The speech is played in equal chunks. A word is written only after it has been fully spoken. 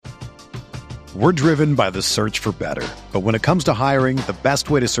We're driven by the search for better. But when it comes to hiring, the best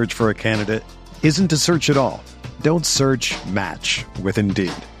way to search for a candidate isn't to search at all. Don't search, match with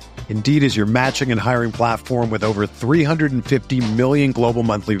Indeed. Indeed is your matching and hiring platform with over 350 million global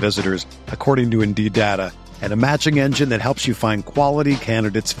monthly visitors, according to Indeed data, and a matching engine that helps you find quality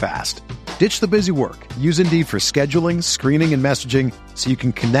candidates fast. Ditch the busy work. Use Indeed for scheduling, screening, and messaging so you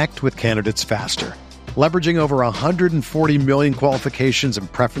can connect with candidates faster. Leveraging over 140 million qualifications and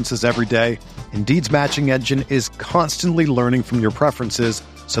preferences every day, Indeed's matching engine is constantly learning from your preferences,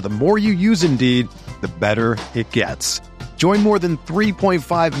 so the more you use Indeed, the better it gets. Join more than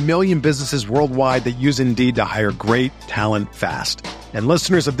 3.5 million businesses worldwide that use Indeed to hire great talent fast. And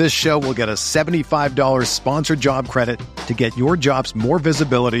listeners of this show will get a $75 sponsored job credit to get your jobs more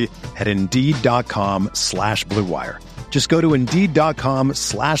visibility at Indeed.com/Blue Wire. Just go to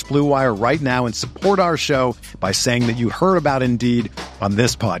Indeed.com/Blue Wire right now and support our show by saying that you heard about Indeed on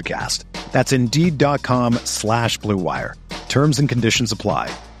this podcast. That's Indeed.com/Blue Wire. Terms and conditions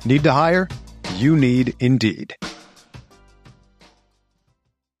apply. Need to hire? You need Indeed.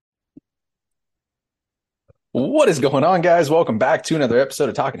 What is going on, guys? Welcome back to another episode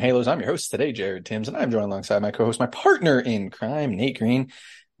of Talking Halos. I'm your host today, Jared Timms, and I'm joined alongside my co-host, my partner in crime, Nate Green.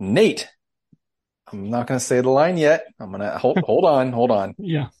 Nate, I'm not going to say the line yet. I'm going to hold on.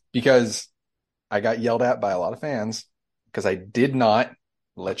 Yeah. Because I got yelled at by a lot of fans because I did not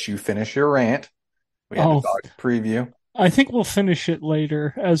let you finish your rant. We had a dog preview. I think we'll finish it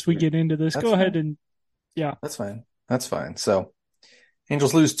later as we get into this. Go ahead and, yeah. That's fine. So,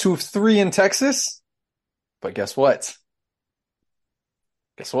 Angels lose 2 of 3 in Texas. But guess what?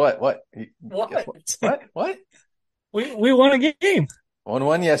 What? What? We won a game.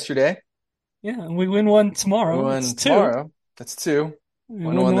 1-1 yesterday. Yeah, and we win one tomorrow. We won tomorrow. That's 2.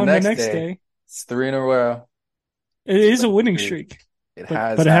 Win one the next day. It's 3 in a row. It is a winning streak.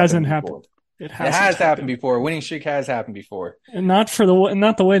 But it hasn't happened. It has happened before. A winning streak has happened before. And not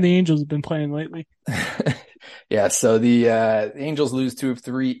the way the Angels have been playing lately. Yeah, so the Angels lose 2 of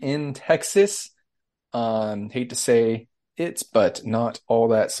 3 in Texas. Hate to say it, but not all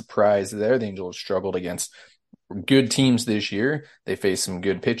that surprised there. The Angels struggled against good teams this year. They faced some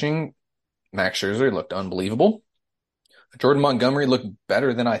good pitching. Max Scherzer looked unbelievable. Jordan Montgomery looked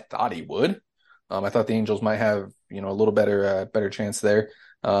better than I thought he would. I thought the Angels might have, a little better chance there.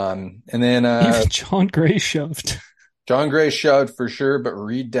 And then even John Gray shoved. John Gray shoved for sure, but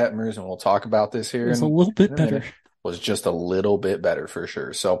Reid Detmers, and we'll talk about this here. It was a little bit better. Was just a little bit better for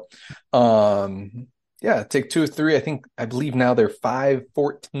sure. So, take 2 of 3. I believe now they're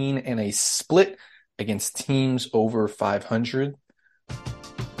 5-14 and a split against teams over 500.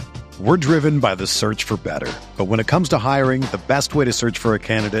 We're driven by the search for better. But when it comes to hiring, the best way to search for a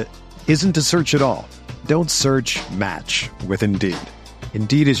candidate isn't to search at all. Don't search, match with Indeed.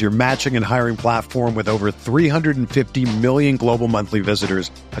 Indeed is your matching and hiring platform with over 350 million global monthly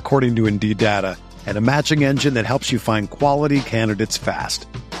visitors, according to Indeed data, and a matching engine that helps you find quality candidates fast.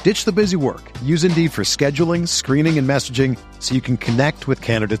 Ditch the busy work. Use Indeed for scheduling, screening, and messaging so you can connect with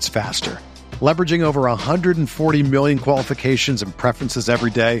candidates faster. Leveraging over 140 million qualifications and preferences every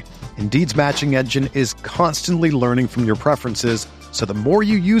day, Indeed's matching engine is constantly learning from your preferences, so the more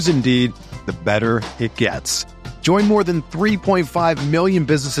you use Indeed, the better it gets. Join more than 3.5 million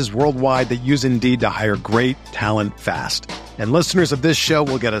businesses worldwide that use Indeed to hire great talent fast. And listeners of this show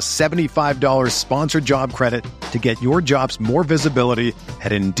will get a $75 sponsored job credit to get your jobs more visibility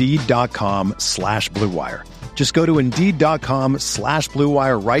at Indeed.com/Blue Wire. Just go to Indeed.com/Blue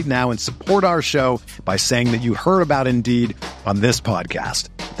Wire right now and support our show by saying that you heard about Indeed on this podcast.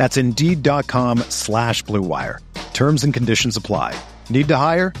 That's Indeed.com/Blue Wire. Terms and conditions apply. Need to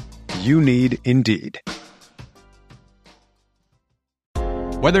hire? You need Indeed.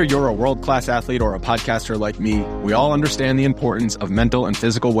 Whether you're a world-class athlete or a podcaster like me, we all understand the importance of mental and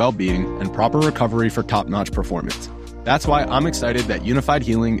physical well-being and proper recovery for top-notch performance. That's why I'm excited that Unified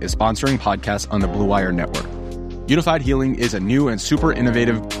Healing is sponsoring podcasts on the Blue Wire Network. Unified Healing is a new and super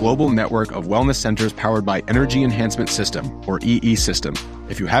innovative global network of wellness centers powered by Energy Enhancement System, or EE System.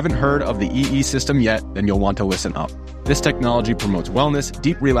 If you haven't heard of the EE System yet, then you'll want to listen up. This technology promotes wellness,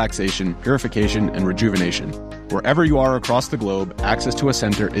 deep relaxation, purification, and rejuvenation. Wherever you are across the globe, access to a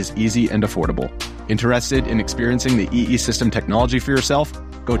center is easy and affordable. Interested in experiencing the EE System technology for yourself?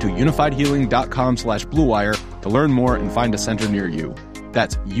 Go to unifiedhealing.com/Blue Wire to learn more and find a center near you.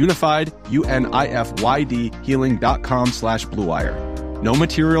 That's unified, UNIFYD, healing.com/Blue Wire. No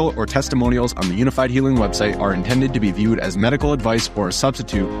material or testimonials on the Unified Healing website are intended to be viewed as medical advice or a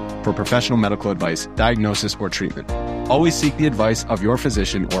substitute for professional medical advice, diagnosis, or treatment. Always seek the advice of your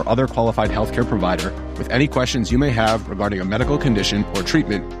physician or other qualified healthcare provider with any questions you may have regarding a medical condition or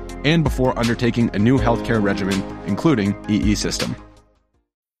treatment, and before undertaking a new healthcare regimen, including EE system.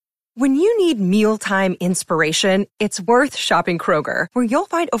 When you need mealtime inspiration, it's worth shopping Kroger, where you'll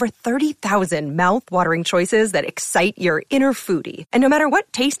find over 30,000 mouth-watering choices that excite your inner foodie. And no matter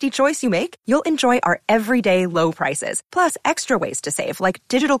what tasty choice you make, you'll enjoy our everyday low prices, plus extra ways to save, like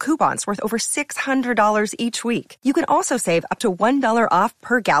digital coupons worth over $600 each week. You can also save up to $1 off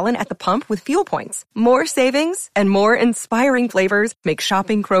per gallon at the pump with fuel points. More savings and more inspiring flavors make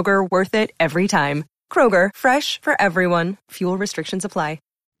shopping Kroger worth it every time. Kroger, fresh for everyone. Fuel restrictions apply.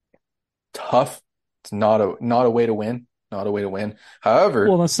 Tough. It's not a way to win. Not a way to win. However,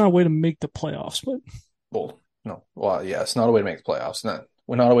 well, that's not a way to make the playoffs, but yeah, it's not a way to make the playoffs. Not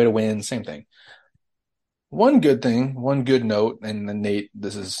a way to win. Same thing. One good note, and then Nate,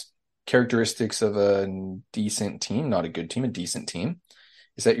 this is characteristics of a decent team, not a good team, a decent team,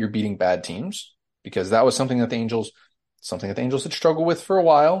 is that you're beating bad teams, because that was something that the Angels had struggled with for a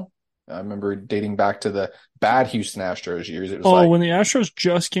while. I remember dating back to the bad Houston Astros years. It was when the Astros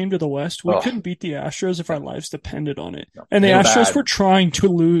just came to the West, we couldn't beat the Astros if our lives depended on it. No, and the Astros were trying to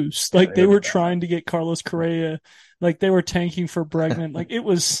lose. Like, they were trying to get Carlos Correa. Like, they were tanking for Bregman. Like, it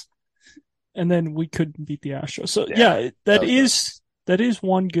was, and then we couldn't beat the Astros. So that is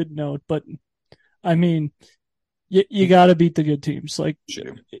one good note. But I mean, you got to beat the good teams. Like,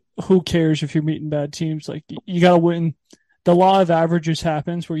 who cares if you're beating bad teams? Like, you got to win. The law of averages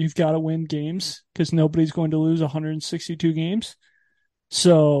happens where you've got to win games, because nobody's going to lose 162 games.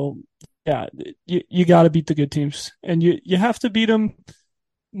 So, yeah, you got to beat the good teams, and you have to beat them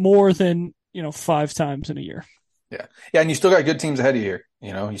more than 5 times in a year. Yeah, and you still got good teams ahead of you here.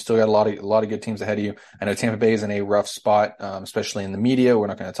 You still got a lot of good teams ahead of you. I know Tampa Bay is in a rough spot, especially in the media. We're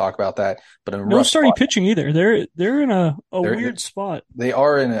not going to talk about that, but no starting pitching either. They're in a weird spot. They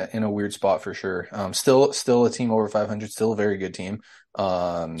are in a weird spot for sure. Still a team over 500, still a very good team.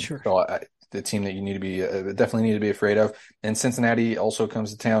 Sure. So the team that you need to be definitely need to be afraid of. And Cincinnati also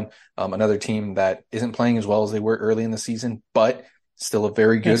comes to town. Another team that isn't playing as well as they were early in the season, but still a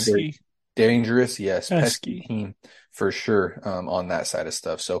very good, very dangerous, pesky team for sure, on that side of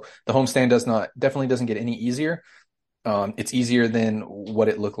stuff. So the homestand definitely doesn't get any easier. It's easier than what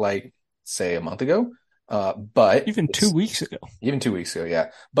it looked like, say, a month ago. But even 2 weeks ago.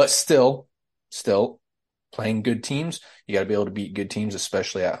 Yeah. But still playing good teams. You got to be able to beat good teams,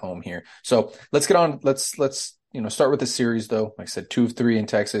 especially at home here. So let's get on. Let's start with the series, though. Like I said, 2 of 3 in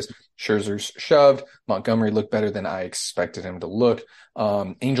Texas. Scherzer's shoved. Montgomery looked better than I expected him to look.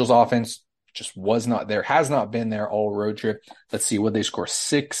 Angels offense just was not there, has not been there all road trip. Let's see what they score: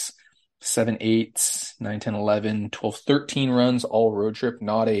 6, 7, 8, 9, 10, 11, 12, 13 runs all road trip.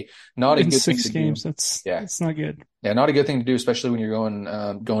 Not a good 6 thing to games. do. That's not good. Yeah, not a good thing to do, especially when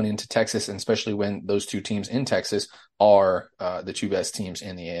you're going into Texas, and especially when those 2 teams in Texas are the 2 best teams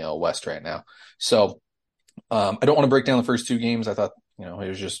in the AL West right now. So I don't want to break down the first 2 games. I thought it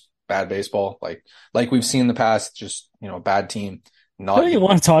was just bad baseball, like we've seen in the past. Just a bad team. I don't even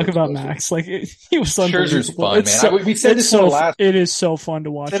want to talk about Max. Like, he was unbelievable. Scherzer's fun, man. We said this on the last. It is so fun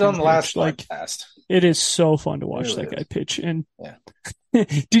to watch. Said on the last podcast. It is so fun to watch that guy pitch. And yeah.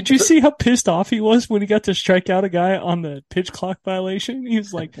 Did you see how pissed off he was when he got to strike out a guy on the pitch clock violation? He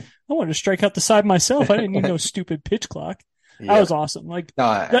was like, "I wanted to strike out the side myself. I didn't need no stupid pitch clock." Yeah. That was awesome. Like,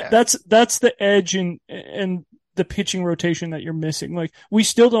 that's the edge and the pitching rotation that you're missing. Like, we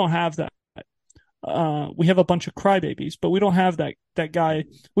still don't have that. We have a bunch of crybabies, but we don't have that guy.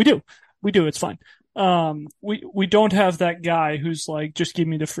 We do. It's fine. We don't have that guy who's like, just give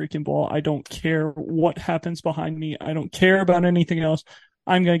me the freaking ball. I don't care what happens behind me. I don't care about anything else.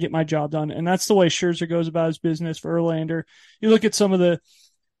 I'm going to get my job done. And that's the way Scherzer goes about his business. Verlander, you look at some of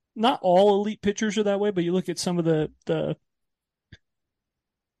not all elite pitchers are that way, but you look at some of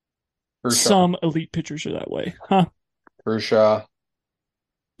some elite pitchers are that way. Huh? Kershaw.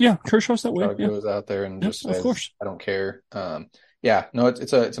 Yeah, Kershaw's that way. Goes out there and just says, of course, I don't care.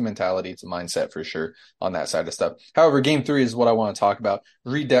 It's a mentality. It's a mindset for sure on that side of stuff. However, game 3 is what I want to talk about.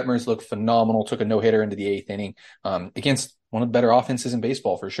 Reid Detmers looked phenomenal. Took a no-hitter into the 8th inning against one of the better offenses in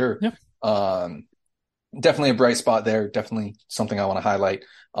baseball for sure. Yeah. Definitely a bright spot there. Definitely something I want to highlight.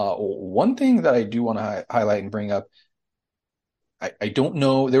 One thing that I do want to highlight and bring up, I don't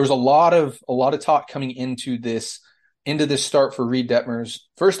know. There was a lot of talk coming into this start for Reid Detmers.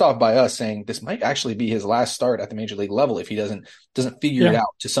 First off, by us saying this might actually be his last start at the major league level if he doesn't figure it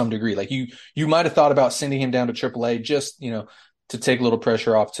out to some degree. Like, you might have thought about sending him down to AAA just to take a little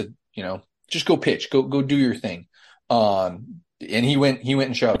pressure off, to just go pitch, go do your thing. And he went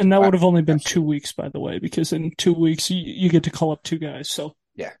and shoved. And that would have only been 2 weeks, by the way, because in 2 weeks you get to call up 2 guys. So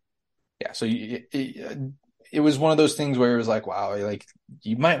yeah. So it was one of those things where it was like, wow, like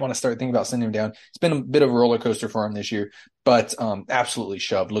you might want to start thinking about sending him down. It's been a bit of a roller coaster for him this year, but absolutely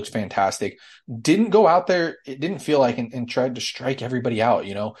shoved. Looks fantastic. Didn't go out there. It didn't feel like and tried to strike everybody out.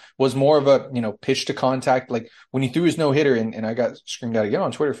 Was more of a pitch to contact. Like when he threw his no hitter, and I got screamed at again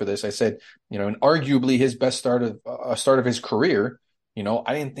on Twitter for this. I said, and arguably his best start of his career.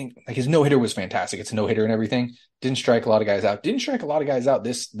 I didn't think like his no hitter was fantastic. It's a no hitter and everything. Didn't strike a lot of guys out. Didn't strike a lot of guys out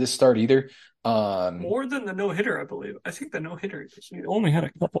this start either. More than the no hitter, I believe. I think the no hitter he only had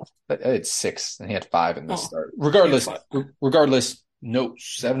a couple. It's 6, and he had 5 in this start. Regardless, no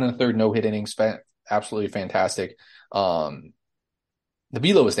 7 1/3 no hit innings, absolutely fantastic. The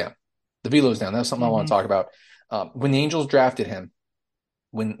velo is down. That's something I want to talk about. When the Angels drafted him,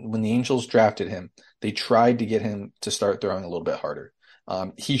 they tried to get him to start throwing a little bit harder.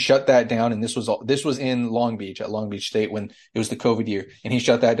 He shut that down, and this was in Long Beach, at Long Beach State, when it was the COVID year, and he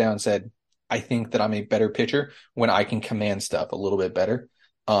shut that down and said, I think that I'm a better pitcher when I can command stuff a little bit better.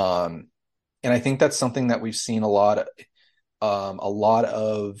 And I think that's something that we've seen a lot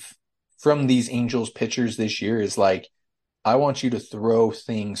of from these Angels pitchers this year is like, I want you to throw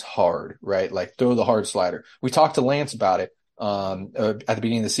things hard, right? Like throw the hard slider. We talked to Lance about it at the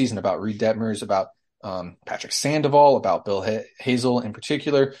beginning of the season, about Reid Detmers, about Patrick Sandoval, about Bill Hazel in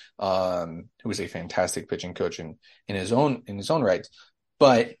particular, who was a fantastic pitching coach in his own right.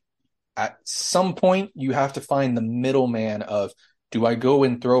 But at some point, you have to find the middleman of, do I go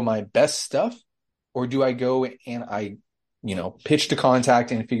and throw my best stuff, or do I go and I, pitch to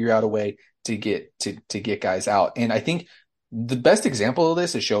contact and figure out a way to get guys out? And I think the best example of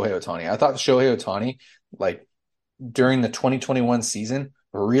this is Shohei Ohtani. I thought Shohei Ohtani, like during the 2021 season,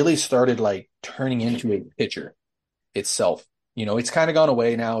 really started like turning into a pitcher itself. It's kind of gone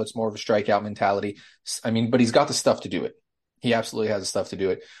away now. It's more of a strikeout mentality. But he's got the stuff to do it. He absolutely has the stuff to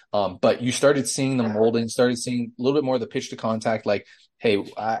do it. But you started seeing the molding, started seeing a little bit more of the pitch to contact, like, hey,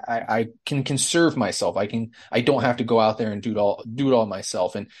 I can conserve myself. I don't have to go out there and do it all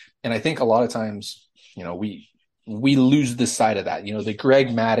myself. And I think a lot of times, we lose the sight of that. The Greg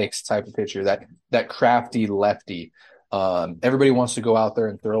Maddux type of pitcher, that crafty lefty. Everybody wants to go out there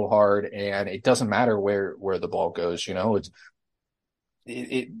and throw hard, and it doesn't matter where the ball goes.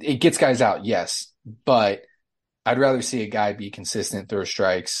 It gets guys out, yes, but I'd rather see a guy be consistent, throw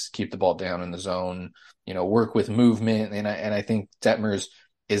strikes, keep the ball down in the zone, work with movement. And I think Detmers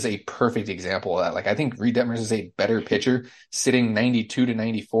is a perfect example of that. Like, I think Reid Detmers is a better pitcher sitting 92 to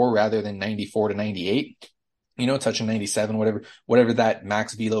 94 rather than 94 to 98, touching 97, whatever that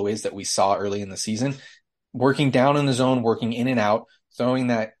max velo is that we saw early in the season, working down in the zone, working in and out, throwing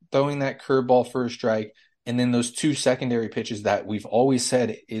that curveball for a strike. And then those 2 secondary pitches that we've always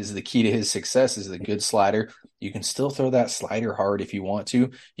said is the key to his success is the good slider. You can still throw that slider hard if you want to.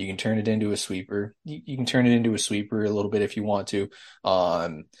 You can turn it into a sweeper. You can turn it into a sweeper a little bit if you want to.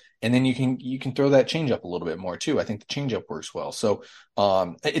 And then you can throw that changeup a little bit more too. I think the changeup works well. So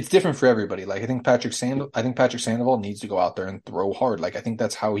it's different for everybody. Like, I think Patrick Sandoval needs to go out there and throw hard. Like, I think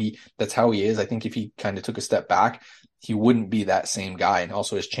that's how he is. I think if he kind of took a step back, he wouldn't be that same guy. And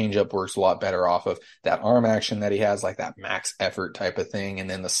also his changeup works a lot better off of that arm action that he has, like that max effort type of thing. And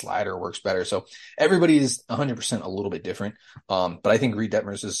then the slider works better. So everybody is 100% a little bit different. But I think Reid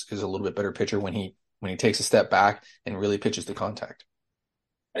Detmers is a little bit better pitcher when he takes a step back and really pitches to contact.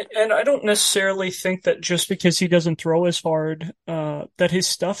 And I don't necessarily think that just because he doesn't throw as hard, that his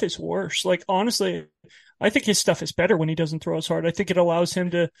stuff is worse. Like, honestly, I think his stuff is better when he doesn't throw as hard. I think it allows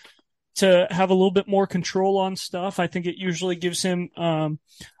him to have a little bit more control on stuff. I think it usually gives him a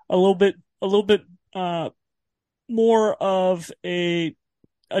little bit more of a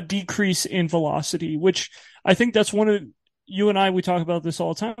decrease in velocity, which I think that's one of you and I, we talk about this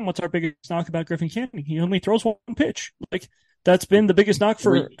all the time. What's our biggest knock about Griffin Canning? He only throws one pitch. Like, that's been the biggest knock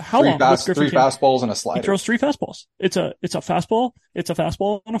for how long? Three fastballs and a slider. He throws 3 fastballs. It's a fastball. It's a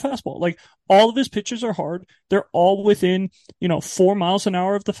fastball and a fastball. Like, all of his pitches are hard. They're all within, 4 miles an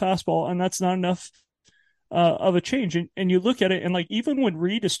hour of the fastball, and that's not enough of a change. And you look at it, and like, even when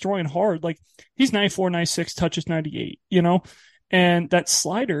Reid is throwing hard, like, he's 94, 96, touches 98, and that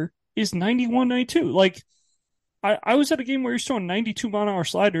slider is 91, 92. Like, I was at a game where he's throwing 92 mile an hour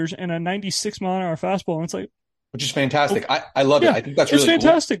sliders and a 96 mile an hour fastball, and it's like, which is fantastic. I love it. I think that's really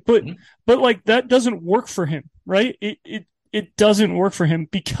fantastic. Cool. But like, that doesn't work for him, right? It doesn't work for him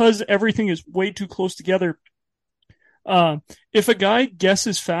because everything is way too close together. If a guy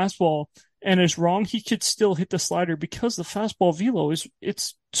guesses fastball and is wrong, he could still hit the slider because the fastball velo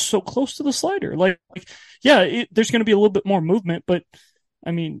it's so close to the slider. There's going to be a little bit more movement, but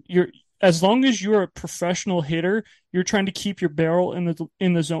I mean, as long as you're a professional hitter, you're trying to keep your barrel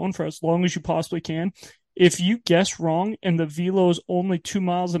in the zone for as long as you possibly can. if you guess wrong and the velo is only 2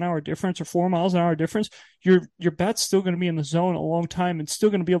 miles an hour difference or 4 miles an hour difference, your bat's still going to be in the zone a long time and still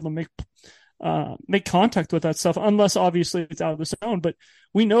going to be able to make contact with that stuff, unless obviously it's out of the zone. But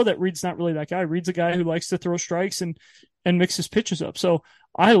we know that Reid's not really that guy. Reid's a guy who likes to throw strikes and mix his pitches up. So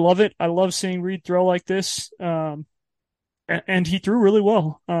I love it. I love seeing Reid throw like this. And he threw really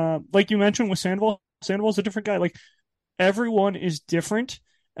well. Like you mentioned with Sandoval's a different guy. Like, everyone is different,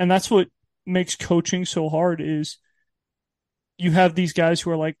 and that's what makes coaching so hard. Is you have these guys who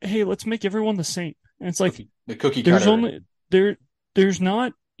are like, hey, let's make everyone the same. And it's like the cookie there's cutter. There's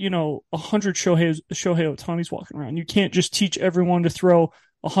not 100 Shohei Ohtanis walking around. You can't just teach everyone to throw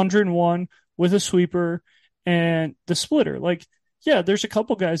 101 with a sweeper and the splitter. Like, yeah, there's a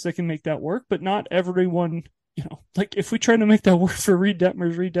couple guys that can make that work, but not everyone. Like, if we tried to make that work for Reid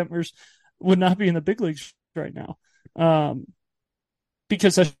Detmers would not be in the big leagues right now.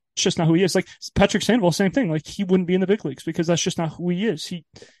 Because that's just not who he is. Like Patrick Sandoval, same thing. Like, he wouldn't be in the big leagues because that's just not who he is.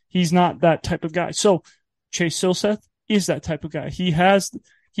 He's not that type of guy. So Chase Silseth is that type of guy. He has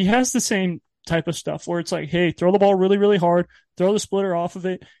the same type of stuff where it's like, hey, throw the ball really, really hard, throw the splitter off of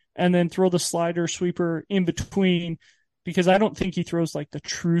it, and then throw the slider sweeper in between. Because I don't think he throws like the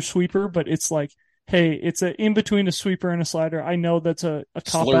true sweeper, but it's like, hey, it's in between a sweeper and a slider. I know that's a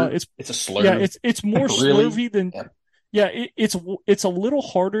cop out. It's a slurve. Yeah, it's more really? slurvy than. Yeah, it's a little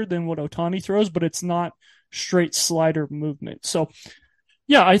harder than what Ohtani throws, but it's not straight slider movement. So,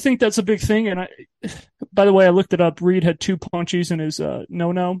 yeah, I think that's a big thing. And by the way, I looked it up. Reid had 2 punchies in his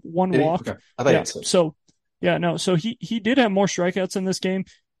no, 1 walk. Okay. I thought so he did have more strikeouts in this game.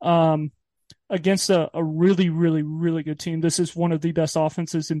 Against a really, really, really good team. This is one of the best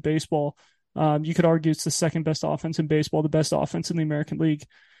offenses in baseball. You could argue it's the second best offense in baseball, the best offense in the American League.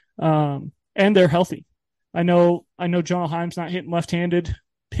 And they're healthy. I know John Heim's not hitting left-handed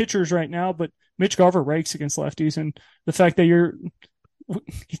pitchers right now, but Mitch Garver rakes against lefties. And the fact that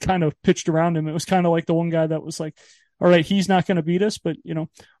he kind of pitched around him, it was kind of like the one guy that was like, all right, he's not going to beat us, but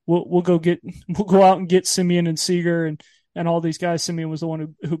we'll go out and get Simeon and Seager and all these guys. Simeon was the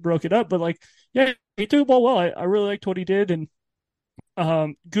one who broke it up, but like, yeah, he threw the ball well. I really liked what he did,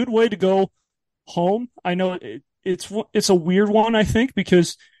 and good way to go home. I know it's a weird one, I think,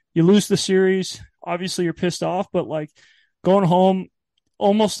 because you lose the series. Obviously, you're pissed off, but like going home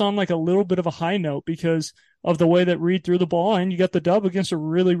almost on like a little bit of a high note because of the way that Reid threw the ball, and you got the dub against a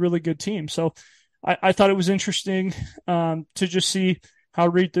really, really good team. So I thought it was interesting to just see how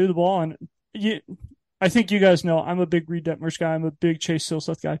Reid threw the ball, and I think you guys know I'm a big Reid Detmers guy. I'm a big Chase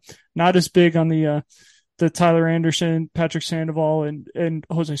Silseth guy. Not as big on the Tyler Anderson, Patrick Sandoval, and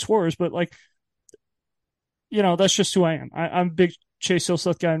Jose Suarez, but like, that's just who I am. I'm a big Chase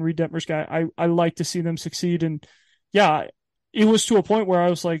Silseth guy and Reid Detmers guy. I like to see them succeed, and yeah, it was to a point where I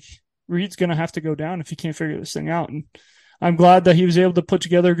was like, Reid's going to have to go down if he can't figure this thing out, and I'm glad that he was able to put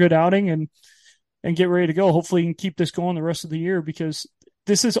together a good outing and get ready to go. Hopefully he can keep this going the rest of the year, because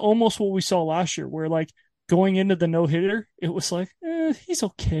this is almost what we saw last year, where like going into the no-hitter, it was like, he's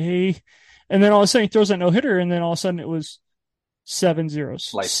okay. And then all of a sudden he throws that no-hitter, and then all of a sudden it was 7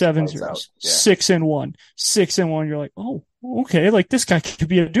 zeros, 7 zeros, 6-1, 6-1. You're like, oh, okay, like this guy could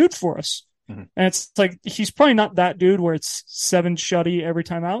be a dude for us. Mm-hmm. And it's like, he's probably not that dude where it's 7 shutty every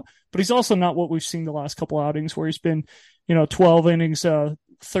time out, but he's also not what we've seen the last couple outings where he's been, 12 innings,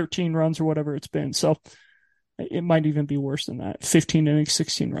 13 runs or whatever it's been. So it might even be worse than that, 15 innings,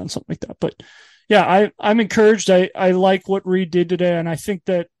 16 runs, something like that. But yeah, I'm encouraged. I like what Reid did today, and I think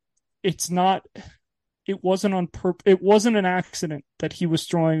that it wasn't on purpose. It wasn't an accident that he was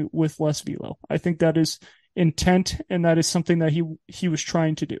throwing with less velo. I think that is intent, and that is something that he was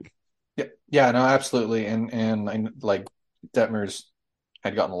trying to do. Yeah, no, absolutely. And I, like, Detmers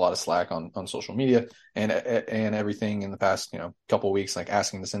had gotten a lot of slack on social media and everything in the past, couple of weeks, like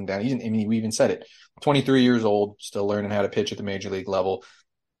asking to send down. We even said it. 23 years old, still learning how to pitch at the major league level.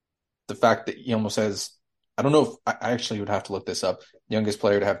 The fact that he almost has, I don't know if I actually would have to look this up. Youngest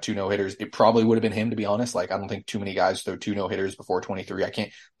player to have 2 no-hitters. It probably would have been him, to be honest. Like, I don't think too many guys throw 2 no-hitters before 23. I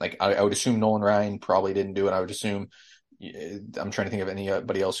can't, like, I would assume Nolan Ryan probably didn't do it. I would assume, I'm trying to think of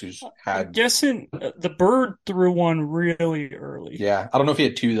anybody else who's had. I'm guessing the Bird threw one really early. Yeah. I don't know if he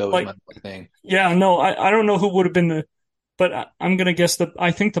had 2, though, like, was my thing. Yeah, no, I don't know who would have been but I'm going to guess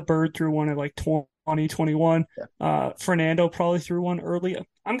I think the Bird threw one at like 2021. Yeah. Fernando probably threw one early.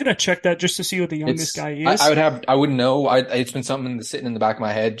 I'm going to check that just to see what the youngest guy is. I wouldn't know. It's been something that's sitting in the back of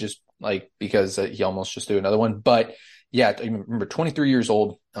my head, just like, because he almost just threw another one. But yeah, I remember 23 years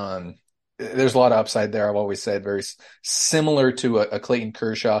old. There's a lot of upside there. I've always said very similar to a Clayton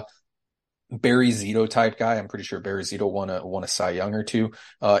Kershaw. Barry Zito type guy. I'm pretty sure Barry Zito won a Cy Young or two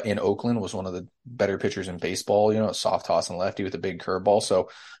in Oakland, was one of the better pitchers in baseball, soft toss and lefty with a big curveball. So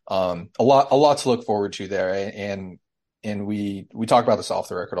a lot to look forward to there. And we talk about this off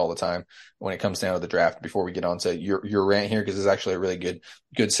the record all the time when it comes down to the draft before we get on to your rant here, because it's actually a really good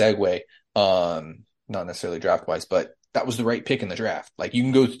segue. Not necessarily draft wise, but that was the right pick in the draft. Like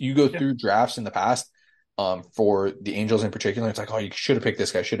you go through drafts in the past for the Angels in particular. It's like, oh, you should have picked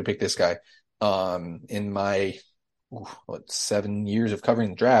this guy. In my 7 years of covering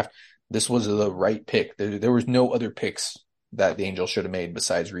the draft, this was the right pick. There was no other picks that the Angels should have made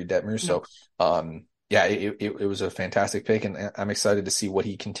besides Reid Detmers. So, it was a fantastic pick, and I'm excited to see what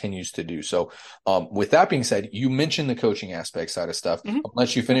he continues to do. So, with that being said, you mentioned the coaching aspect side of stuff. I'll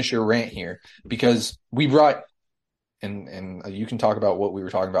let you finish your rant here, because we brought and you can talk about what we were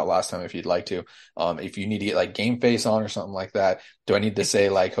talking about last time if you'd like to. If you need to get like Game Face on or something like that, do I need to say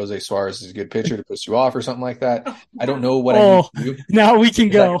like Jose Suarez is a good pitcher to piss you off or something like that? I don't know what I need to do. Now we can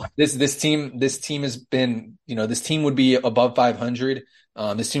go. Like, this team has been, this team would be above 500.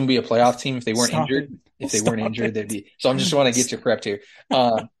 This team would be a playoff team if they weren't injured. If they weren't injured, they'd be. So I'm just want to get you prepped here.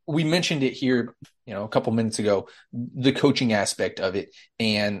 We mentioned it here, a couple minutes ago, the coaching aspect of it,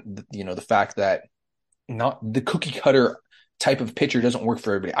 and the fact that not the cookie cutter type of pitcher doesn't work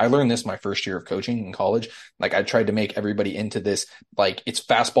for everybody. I learned this my first year of coaching in college. Like I tried to make everybody into this, like it's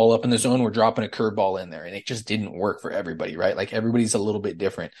fastball up in the zone, we're dropping a curveball in there, and it just didn't work for everybody, right? Like everybody's a little bit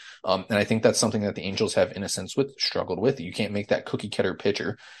different. And I think that's something that the Angels have, in a sense, struggled with. You can't make that cookie cutter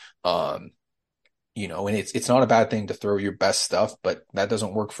pitcher. And it's not a bad thing to throw your best stuff, but that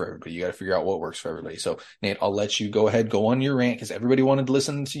doesn't work for everybody. You got to figure out what works for everybody. So Nate, I'll let you go on your rant, because everybody wanted to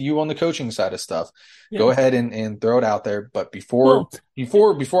listen to you on the coaching side of stuff. Yeah. Go ahead and throw it out there. But before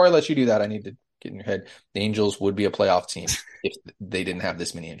I let you do that, I need to get in your head. The Angels would be a playoff team if they didn't have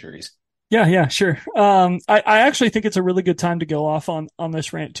this many injuries. Yeah, sure. I actually think it's a really good time to go off on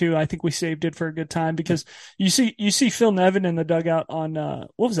this rant too. I think we saved it for a good time, because you see Phil Nevin in the dugout on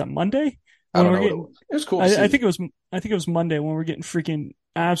what was that, Monday? I don't know. It was cool. I think it was Monday when we're getting freaking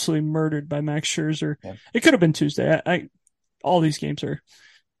absolutely murdered by Max Scherzer. Yeah. It could have been Tuesday. All these games are.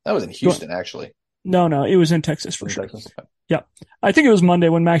 That was in Houston, actually. No, it was in Texas for sure. Texas? Yeah, I think it was Monday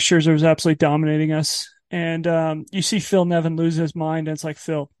when Max Scherzer was absolutely dominating us, and you see Phil Nevin lose his mind, and it's like,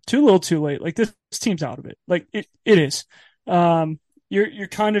 Phil, too little, too late. Like this team's out of it. Like it is. You're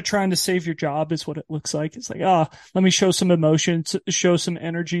kind of trying to save your job is what it looks like. It's like, let me show some emotion, show some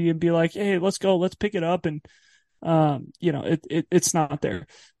energy, and be like, hey, let's go, let's pick it up. And, it's not there.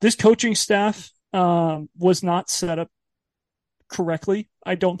 This coaching staff, was not set up correctly.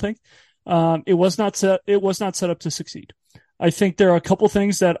 I don't think, it was not set up to succeed. I think there are a couple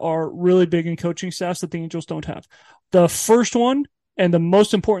things that are really big in coaching staffs that the Angels don't have. The first one, and the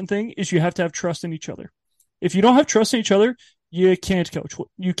most important thing, is you have to have trust in each other. If you don't have trust in each other, you can't coach.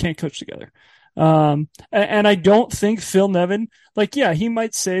 You can't coach together. And I don't think Phil Nevin, he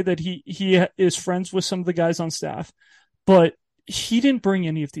might say that he is friends with some of the guys on staff, but he didn't bring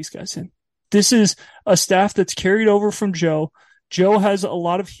any of these guys in. This is a staff that's carried over from Joe. Joe has a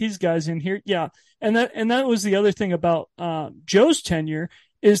lot of his guys in here. Yeah. And that was the other thing about, Joe's tenure,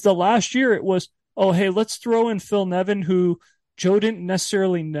 is the last year it was, oh, hey, let's throw in Phil Nevin, who Joe didn't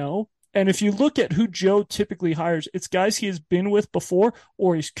necessarily know. And if you look at who Joe typically hires, it's guys he has been with before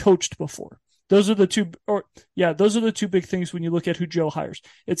or he's coached before. Those are the two big things when you look at who Joe hires.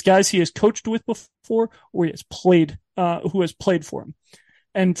 It's guys he has coached with before or he has played, who has played for him.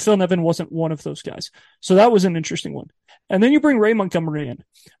 And Phil Nevin wasn't one of those guys. So that was an interesting one. And then you bring Ray Montgomery in.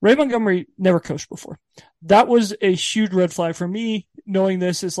 Ray Montgomery never coached before. That was a huge red flag for me. Knowing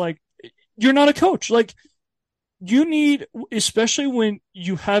this is like, you're not a coach. Like, you need, especially when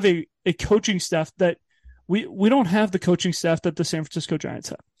you have a coaching staff that we don't have the coaching staff that the San Francisco Giants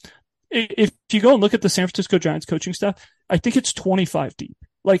have. If you go and look at the San Francisco Giants coaching staff, I think it's 25 deep.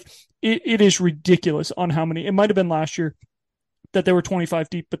 Like it is ridiculous on how many. It might have been last year that they were 25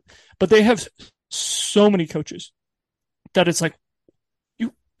 deep, but they have so many coaches that it's like,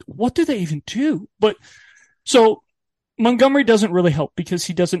 what do they even do? But so Montgomery doesn't really help because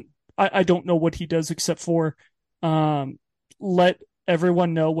he doesn't. I don't know what he does except for let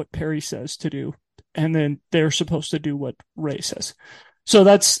everyone know what Perry says to do, and then they're supposed to do what Ray says. So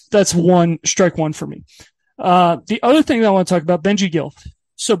that's strike one for me. The other thing that I want to talk about, Benji Gill.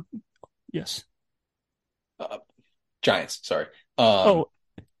 So, yes. Giants, sorry.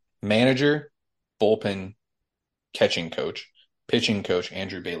 Manager, bullpen, catching coach, pitching coach,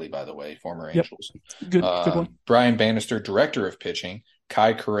 Andrew Bailey, by the way, former Angels. Good one. Brian Bannister, director of pitching,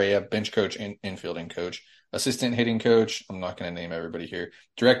 Kai Correa, bench coach, infielding coach, assistant hitting coach. I'm not going to name everybody here.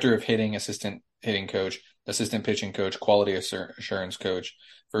 Director of hitting, assistant hitting coach, assistant pitching coach, quality assurance coach,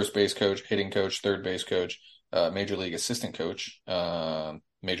 first base coach, hitting coach, third base coach, major league assistant coach,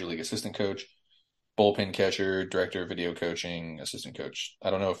 bullpen catcher, director of video coaching, assistant coach. I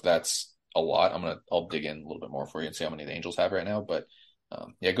don't know if that's a lot. I'll dig in a little bit more for you and see how many the Angels have right now. But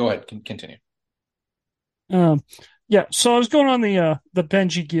yeah, go ahead, continue. Yeah, so I was going on the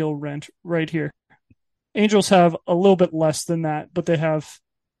Benji Gill rent right here. Angels have a little bit less than that, but they have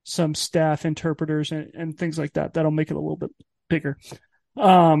some staff interpreters and things like that. That'll make it a little bit bigger.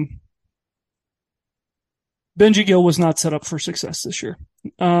 Benji Gill was not set up for success this year.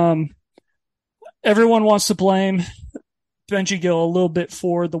 Everyone wants to blame Benji Gill a little bit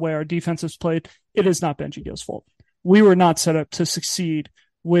for the way our defense has played. It is not Benji Gill's fault. We were not set up to succeed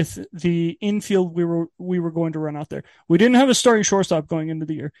with the infield we were going to run out there. We didn't have a starting shortstop going into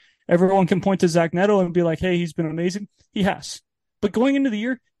the year. Everyone can point to Zach Neto and be like, hey, he's been amazing. He has. But going into the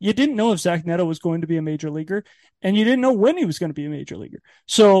year, you didn't know if Zach Neto was going to be a major leaguer, and you didn't know when he was going to be a major leaguer.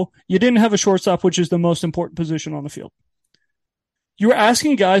 So you didn't have a shortstop, which is the most important position on the field. You were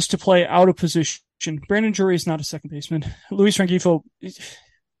asking guys to play out of position. Brandon Drury is not a second baseman. Luis Rengifo,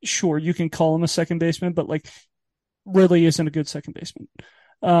 sure, you can call him a second baseman, but really isn't a good second baseman.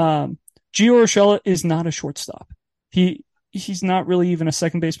 Gio Urshela is not a shortstop. He's not really even a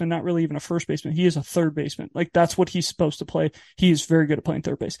second baseman, not really even a first baseman. He is a third baseman. That's what he's supposed to play. He is very good at playing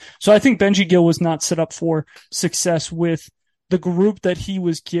third base. So I think Benji Gill was not set up for success with the group that he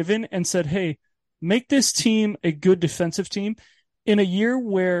was given and said, hey, make this team a good defensive team in a year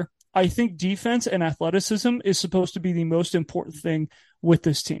where I think defense and athleticism is supposed to be the most important thing with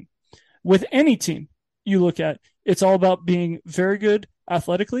this team. With any team you look at, it's all about being very good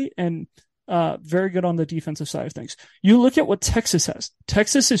athletically and very good on the defensive side of things. You look at what Texas has.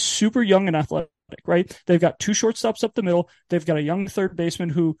 Texas is super young and athletic, right? They've got two shortstops up the middle. They've got a young third baseman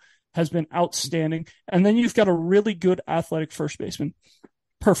who has been outstanding. And then you've got a really good athletic first baseman.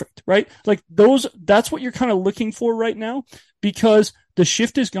 Perfect, right? That's what you're kind of looking for right now because the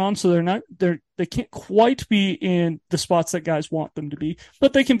shift is gone. So they can't quite be in the spots that guys want them to be,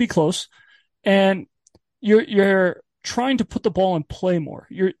 but they can be close. And you're trying to put the ball in play more.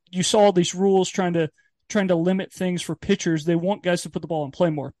 You saw all these rules trying to limit things for pitchers. They want guys to put the ball in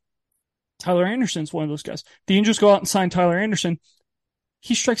play more. Tyler Anderson's one of those guys. The Angels go out and sign Tyler Anderson.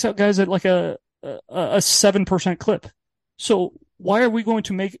 He strikes out guys at a 7% clip. So why are we going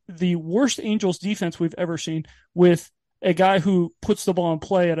to make the worst Angels defense we've ever seen with a guy who puts the ball in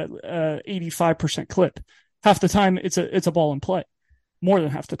play at a 85% clip? Half the time it's a ball in play. More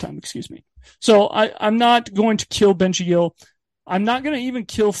than half the time, excuse me. So I'm not going to kill Benji Gill. I'm not going to even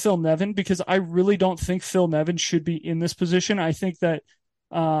kill Phil Nevin because I really don't think Phil Nevin should be in this position. I think that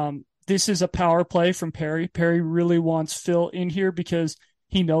this is a power play from Perry. Perry really wants Phil in here because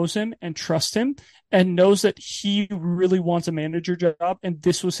he knows him and trusts him and knows that he really wants a manager job. And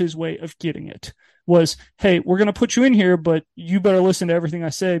this was his way of getting it was, hey, we're going to put you in here, but you better listen to everything I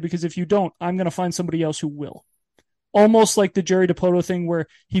say because if you don't, I'm going to find somebody else who will. Almost like the Jerry DiPoto thing where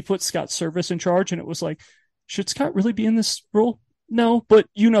he put Scott Service in charge and it was like, should Scott really be in this role? No, but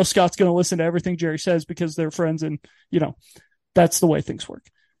Scott's going to listen to everything Jerry says because they're friends and, that's the way things work.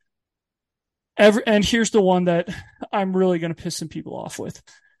 And here's the one that I'm really going to piss some people off with.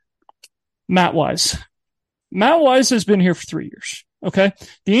 Matt Wise. Matt Wise has been here for 3 years, okay?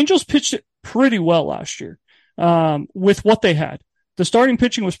 The Angels pitched it pretty well last year with what they had. The starting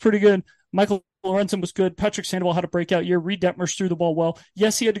pitching was pretty good. Michael Lorenzen was good. Patrick Sandoval had a breakout year. Reid Detmers threw the ball well.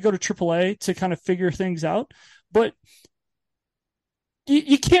 Yes, he had to go to AAA to kind of figure things out, but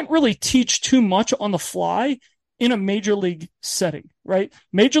you can't really teach too much on the fly in a major league setting, right?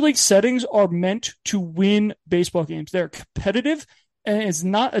 Major league settings are meant to win baseball games. They're competitive, and it's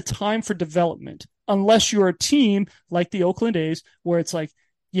not a time for development unless you're a team like the Oakland A's where it's like,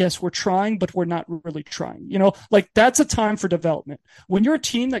 yes, we're trying, but we're not really trying. That's a time for development. When you're a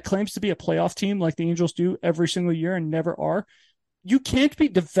team that claims to be a playoff team like the Angels do every single year and never are, you can't be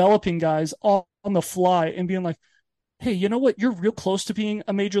developing guys on the fly and being like, hey, you know what? You're real close to being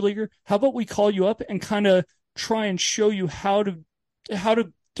a major leaguer. How about we call you up and kind of try and show you how to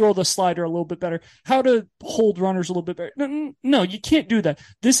throw the slider a little bit better, how to hold runners a little bit better. No, you can't do that.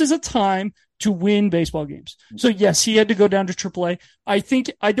 This is a time to win baseball games. So yes, he had to go down to AAA.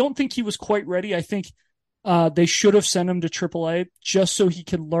 I don't think he was quite ready. I think they should have sent him to AAA just so he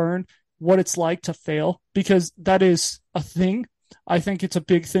could learn what it's like to fail, because that is a thing. I think it's a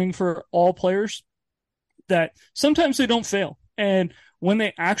big thing for all players that sometimes they don't fail. And when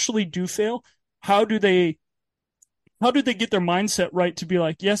they actually do fail, how do they how did they get their mindset right to be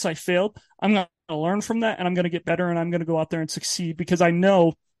like, yes, I failed. I'm going to learn from that, and I'm going to get better, and I'm going to go out there and succeed because I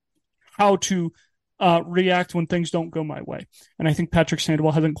know how to react when things don't go my way. And I think Patrick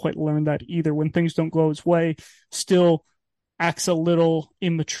Sandoval hasn't quite learned that either. When things don't go his way, still acts a little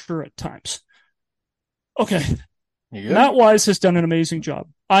immature at times. Okay. Matt Wise has done an amazing job.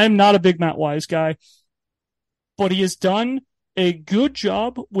 I am not a big Matt Wise guy, but he has done a good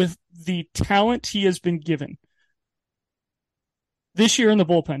job with the talent he has been given. This year in the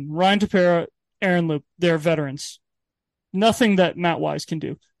bullpen, Ryan Tepera, Aaron Loup, they're veterans. Nothing that Matt Wise can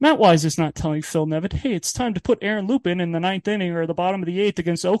do. Matt Wise is not telling Phil Nevin, hey, it's time to put Aaron Loup in the ninth inning or the bottom of the eighth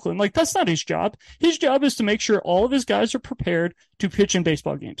against Oakland. Like, that's not his job. His job is to make sure all of his guys are prepared to pitch in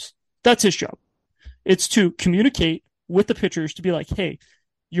baseball games. That's his job. It's to communicate with the pitchers to be like, hey,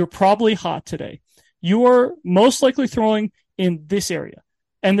 you're probably hot today. You are most likely throwing in this area.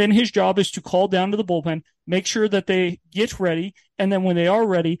 And then his job is to call down to the bullpen, make sure that they get ready, and then when they are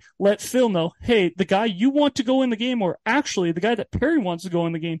ready, let Phil know, hey, the guy you want to go in the game, or actually the guy that Perry wants to go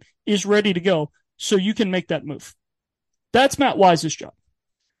in the game, is ready to go, so you can make that move. That's Matt Wise's job.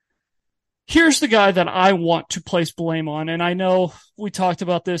 Here's the guy that I want to place blame on, and I know we talked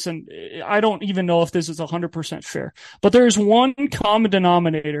about this, and I don't even know if this is 100% fair, but there's one common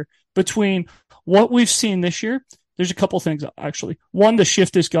denominator between what we've seen this year. There's a couple things, actually. One, the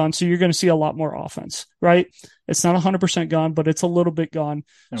shift is gone, so you're going to see a lot more offense, right? It's not 100% gone, but it's a little bit gone.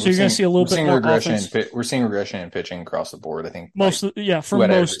 So you're going to see a little bit more offense. We're seeing regression in pitching across the board, I think. For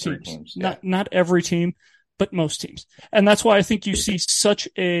most teams. Yeah. Not every team, but most teams. And that's why I think you see such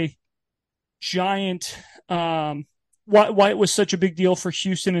a giant why it was such a big deal for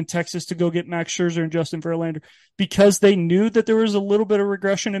Houston and Texas to go get Max Scherzer and Justin Verlander, because they knew that there was a little bit of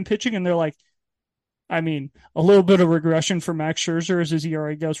regression in pitching, and they're like, I mean, a little bit of regression for Max Scherzer as his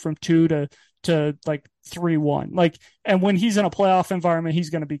ERA goes from 2 to like 3.1. Like, and when he's in a playoff environment, he's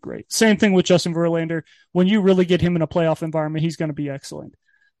going to be great. Same thing with Justin Verlander. When you really get him in a playoff environment, he's going to be excellent.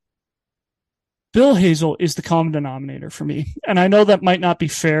 Bill Hazel is the common denominator for me. And I know that might not be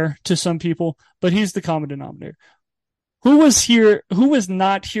fair to some people, but he's the common denominator. Who was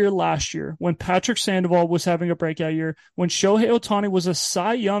not here last year when Patrick Sandoval was having a breakout year, when Shohei Ohtani was a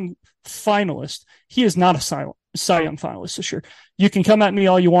Cy Young finalist? He is not a Cy Young finalist this year. You can come at me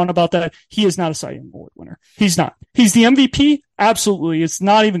all you want about that. He is not a Cy Young Award winner. He's not. He's the MVP? Absolutely. It's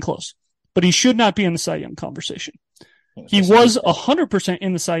not even close. But he should not be in the Cy Young conversation. He was 100%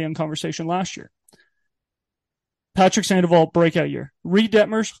 in the Cy Young conversation last year. Patrick Sandoval, breakout year. Reid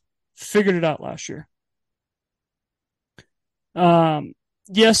Detmers figured it out last year.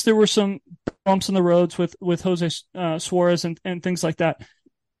 Yes, there were some bumps in the roads with Jose Suarez and things like that.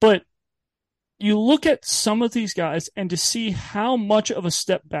 But you look at some of these guys, and to see how much of a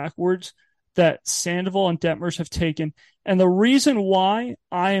step backwards that Sandoval and Detmers have taken. And the reason why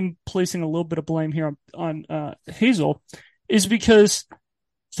I am placing a little bit of blame here on Hazel is because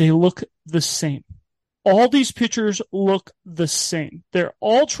they look the same. All these pitchers look the same. They're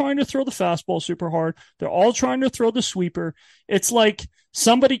all trying to throw the fastball super hard. They're all trying to throw the sweeper. It's like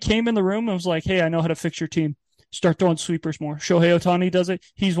somebody came in the room and was like, hey, I know how to fix your team. Start throwing sweepers more. Shohei Ohtani does it.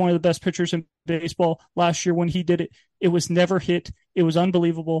 He's one of the best pitchers in baseball. Last year when he did it, it was never hit. It was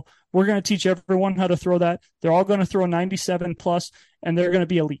unbelievable. We're going to teach everyone how to throw that. They're all going to throw 97 plus, and they're going to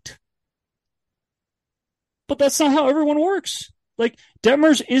be elite. But that's not how everyone works. Like,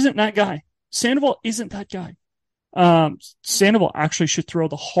 Detmers isn't that guy. Sandoval isn't that guy. Sandoval actually should throw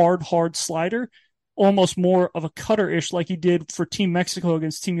the hard slider, almost more of a cutter-ish like he did for Team Mexico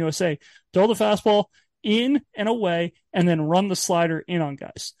against Team USA. Throw the fastball in and away, and then run the slider in on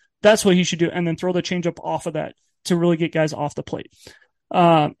guys. That's what he should do, and then throw the changeup off of that to really get guys off the plate,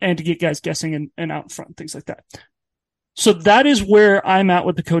 and to get guys guessing and out in front, things like that. So that is where I'm at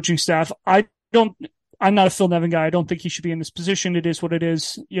with the coaching staff. I'm not a Phil Nevin guy. I don't think he should be in this position. It is what it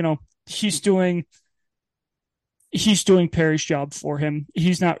is. You know, he's doing Perry's job for him.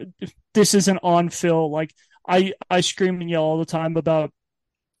 This isn't on Phil. Like, I scream and yell all the time about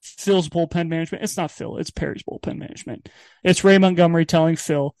Phil's bullpen management. It's not Phil. It's Perry's bullpen management. It's Ray Montgomery telling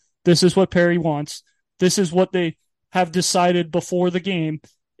Phil, this is what Perry wants. This is what they have decided before the game.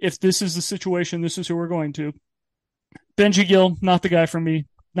 If this is the situation, this is who we're going to. Benji Gill, not the guy for me.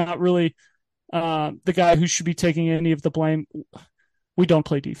 Not really the guy who should be taking any of the blame. We don't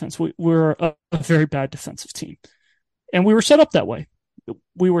play defense. We're a very bad defensive team. And we were set up that way.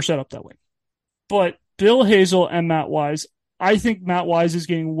 But Bill Hazel and Matt Wise, I think Matt Wise is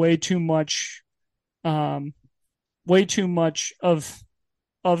getting way too much of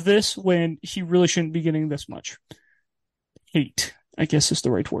this when he really shouldn't be getting this much hate, I guess is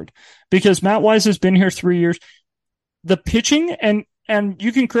the right word. Because Matt Wise has been here 3 years. The pitching, and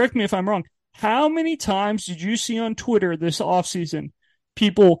you can correct me if I'm wrong, how many times did you see on Twitter this offseason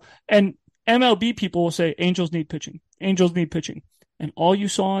people, and MLB people will say, Angels need pitching. Angels need pitching. And all you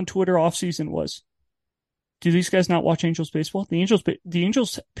saw on Twitter offseason was, do these guys not watch Angels baseball? The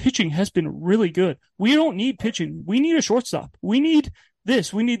Angels pitching has been really good. We don't need pitching. We need a shortstop. We need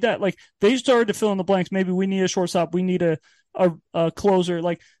this. We need that. Like, they started to fill in the blanks. Maybe we need a shortstop. We need a closer.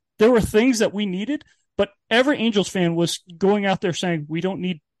 Like, there were things that we needed, but every Angels fan was going out there saying, we don't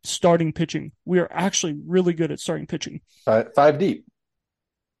need starting pitching. We are actually really good at starting pitching. Five deep.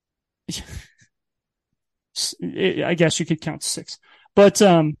 I guess you could count 6. But,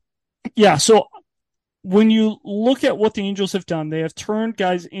 yeah, so when you look at what the Angels have done, they have turned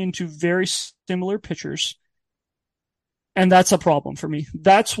guys into very similar pitchers. And that's a problem for me.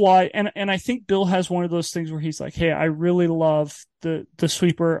 That's why, and I think Bill has one of those things where he's like, hey, I really love the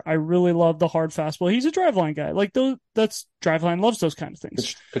sweeper. I really love the hard fastball. He's a driveline guy. Like, that's driveline loves those kind of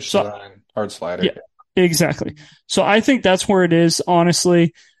things. Pitch to line, hard slider. Yeah, exactly. So I think that's where it is,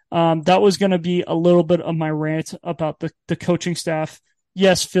 honestly. That was going to be a little bit of my rant about the coaching staff.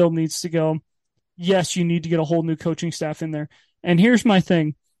 Yes, Phil needs to go. Yes, you need to get a whole new coaching staff in there. And here's my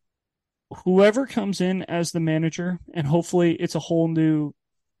thing. Whoever comes in as the manager, and hopefully it's a whole new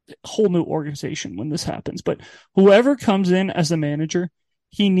organization when this happens, but whoever comes in as the manager,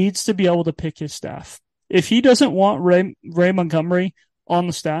 he needs to be able to pick his staff. If he doesn't want Ray Montgomery on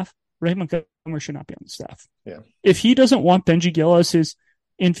the staff, Ray Montgomery should not be on the staff. Yeah. If he doesn't want Benji Gill as his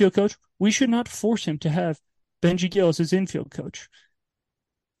infield coach, we should not force him to have Benji Gill as his infield coach.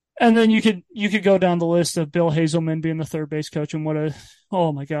 And then you could go down the list of Bill Hazelman being the third base coach, and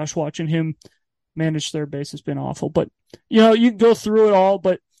oh my gosh, watching him manage third base has been awful. But, you go through it all,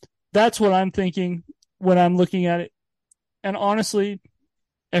 but that's what I'm thinking when I'm looking at it. And honestly,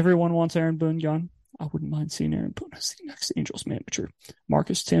 everyone wants Aaron Boone gone. I wouldn't mind seeing Aaron Boone as the next Angels manager.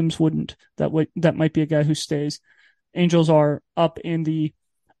 Marcus Timms wouldn't. That might be a guy who stays. Angels are up in the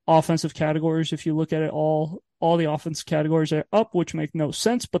offensive categories. If you look at it, all the offensive categories are up, which make no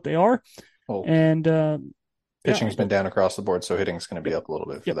sense, but they are. Well, and pitching's been down across the board, so hitting's going to be up a little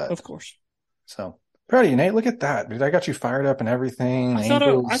bit for that. Of course. So proud of you, Nate. Look at that, dude. I got you fired up and everything. I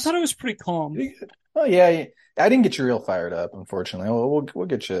thought it was pretty calm. Oh yeah, I didn't get you real fired up, unfortunately. We'll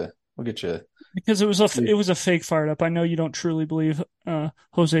get you. Because it was a fake fired up. I know you don't truly believe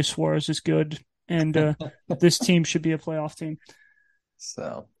Jose Suarez is good, and this team should be a playoff team.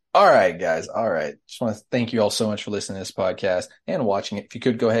 So, all right, guys. All right. Just want to thank you all so much for listening to this podcast and watching it. If you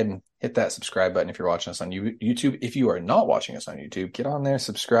could go ahead and hit that subscribe button if you're watching us on YouTube. If you are not watching us on YouTube, get on there,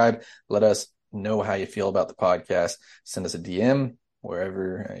 subscribe. Let us know how you feel about the podcast. Send us a DM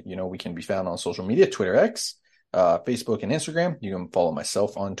wherever, we can be found on social media, Twitter X, Facebook and Instagram. You can follow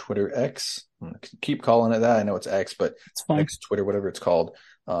myself on Twitter X. Keep calling it that. I know it's X, but it's fine. X, Twitter, whatever it's called.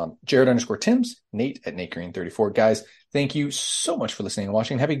 Jared_Tims, Nate at NateGreen34. Guys, thank you so much for listening and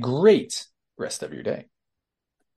watching. Have a great rest of your day.